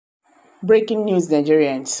Breaking news,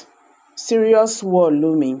 Nigerians. Serious war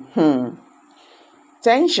looming.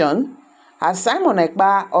 Tension as Simon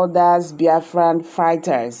Ekpa orders Biafran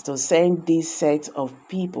fighters to send this set of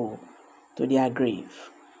people to their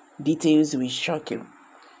grave. Details will shock you.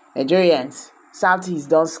 Nigerians, Southeast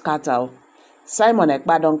don scatter. Simon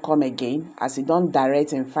Ekpa don come again as he don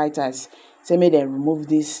direct him fighters say make dem remove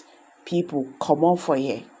these people comot for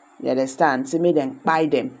here. You understand? Say make dem kpai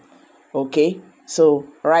dem. Okay? So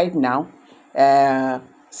right now,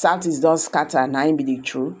 Southeast don scatter, na im be the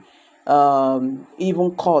truth.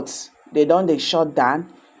 Even courts, they don shut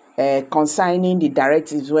down concerning the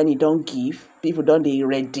directives when he don give. People don dey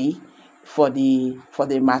ready for the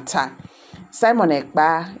matter. Simon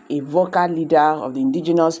Ekpa, a vocal leader of the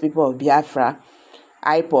indigenous people of Biafra,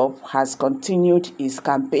 IPOB, has continued his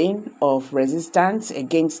campaign of resistance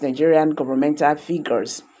against Nigerian governmental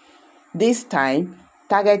figures. This time,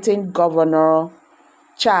 targeting Governor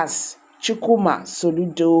Charles Chukwuma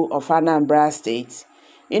Soludo of Anambra State.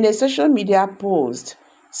 In a social media post,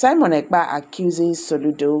 Simon Ekpa accuses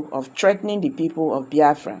Soludo of threatening the people of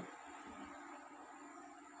Biafra,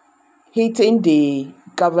 hitting the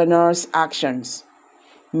governor's actions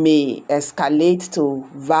may escalate to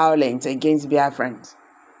violence against Biafrans.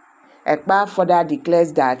 Ekpa further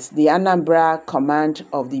declares that the Anambra Command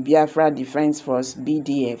of the Biafra Defense Force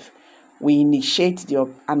 (BDF) will initiate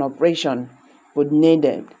an operation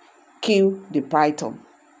named Kill the Python,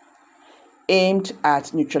 aimed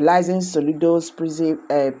at neutralizing Soludo's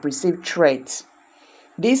perceived threat.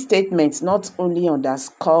 This statement not only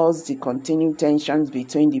underscores the continued tensions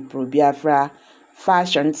between the pro-Biafra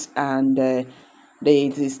factions and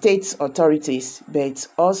the state's authorities, but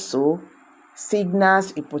also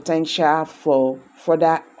signals a potential for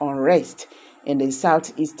further unrest in the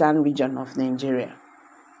southeastern region of Nigeria.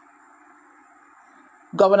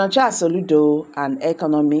 Governor Charles Soludo, an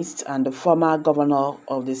economist and the former governor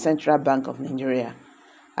of the Central Bank of Nigeria,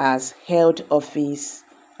 has held office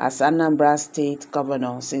as Anambra State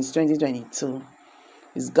Governor since 2022.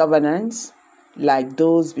 His governance, like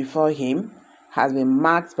those before him, has been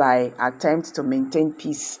marked by attempts to maintain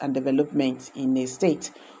peace and development in a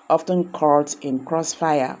state often caught in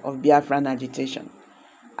crossfire of Biafran agitation.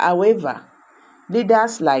 However,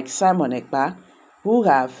 leaders like Simon Ekpa, who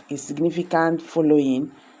have a significant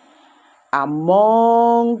following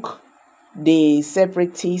among the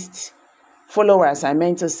separatist followers,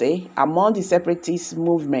 among the separatist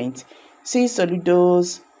movement, see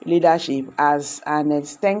Soludo's leadership as an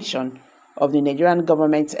extension of the Nigerian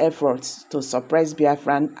government's efforts to suppress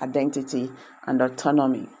Biafran identity and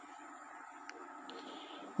autonomy.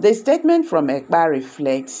 The statement from Ekpa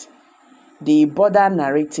reflects the border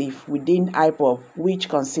narrative within IPOB, which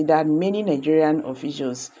considered many Nigerian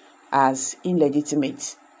officials as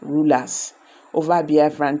illegitimate rulers over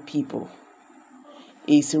Biafran people.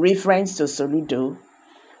 His reference to Soludo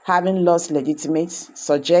having lost legitimacy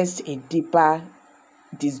suggests a deeper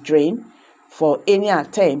disdain for any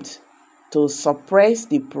attempt to suppress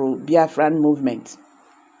the pro-Biafran movement.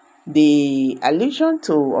 The allusion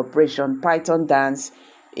to Operation Python Dance,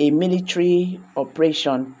 a military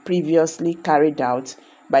operation previously carried out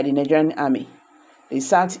by the Nigerian Army, the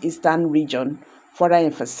southeastern region, further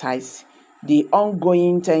emphasized the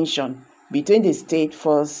ongoing tension between the state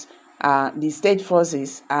forces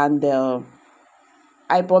and the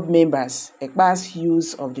IPOB members. Ekpa's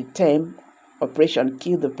use of the term Operation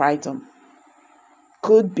Kill the Python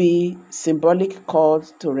could be symbolic call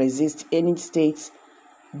to resist any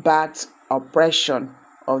state-backed oppression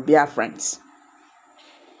of Biafrans.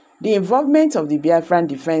 The involvement of the Biafran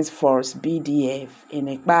Defense Force (BDF) in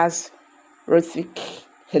Ekpa's rhetoric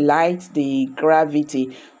highlights the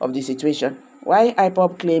gravity of the situation. While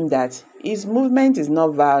IPOB claimed that his movement is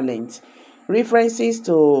not violent, references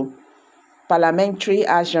to parliamentary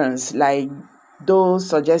actions like those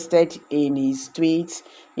suggested in his tweets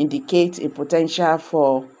indicate a potential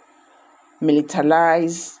for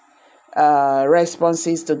militarized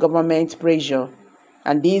responses to government pressure,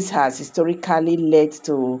 and this has historically led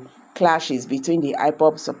to clashes between the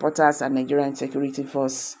IPOB supporters and Nigerian security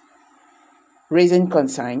force, raising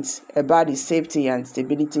concerns about the safety and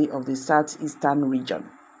stability of the southeastern region.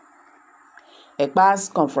 Ekpa's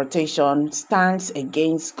confrontation stance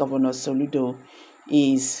against Governor Soludo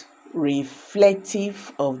is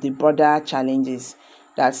reflective of the broader challenges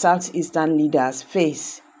that southeastern leaders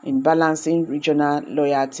face in balancing regional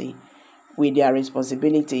loyalty with their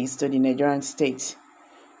responsibilities to the Nigerian state.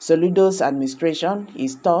 Soludo's administration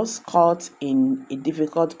is thus caught in a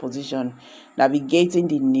difficult position, navigating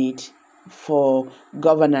the need for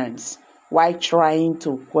governance while trying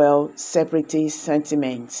to quell separatist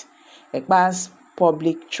sentiments. Ekpa's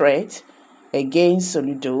public threat against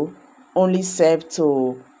Soludo only serve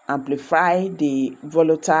to amplify the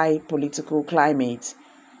volatile political climate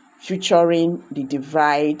featuring the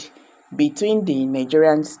divide between the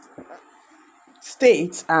Nigerian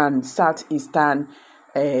states and southeastern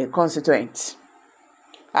constituents.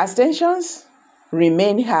 As tensions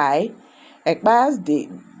remain high, Ekpa's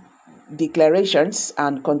declarations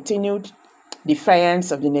and continued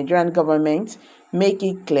defiance of the Nigerian government make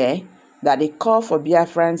it clear that the call for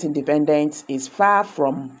Biafran's independence is far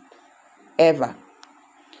from ever.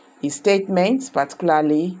 His statements,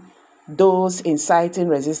 particularly those inciting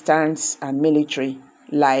resistance and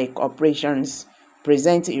military-like operations,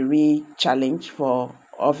 present a real challenge for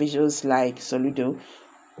officials like Soludo,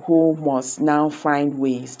 who must now find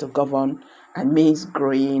ways to govern amidst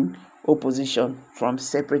growing opposition from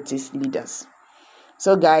separatist leaders.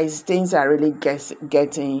 So guys, things are really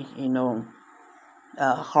getting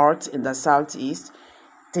hot in the southeast.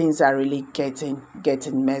 Things are really getting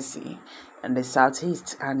messy in the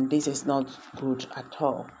southeast, and this is not good at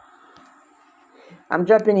all. I'm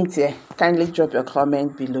dropping it here. Kindly drop your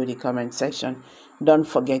comment below the comment section. Don't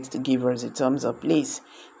forget to give us a thumbs up. Please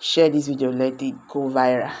share this video, let it go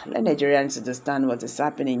viral. Let Nigerians understand what is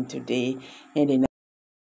happening today in the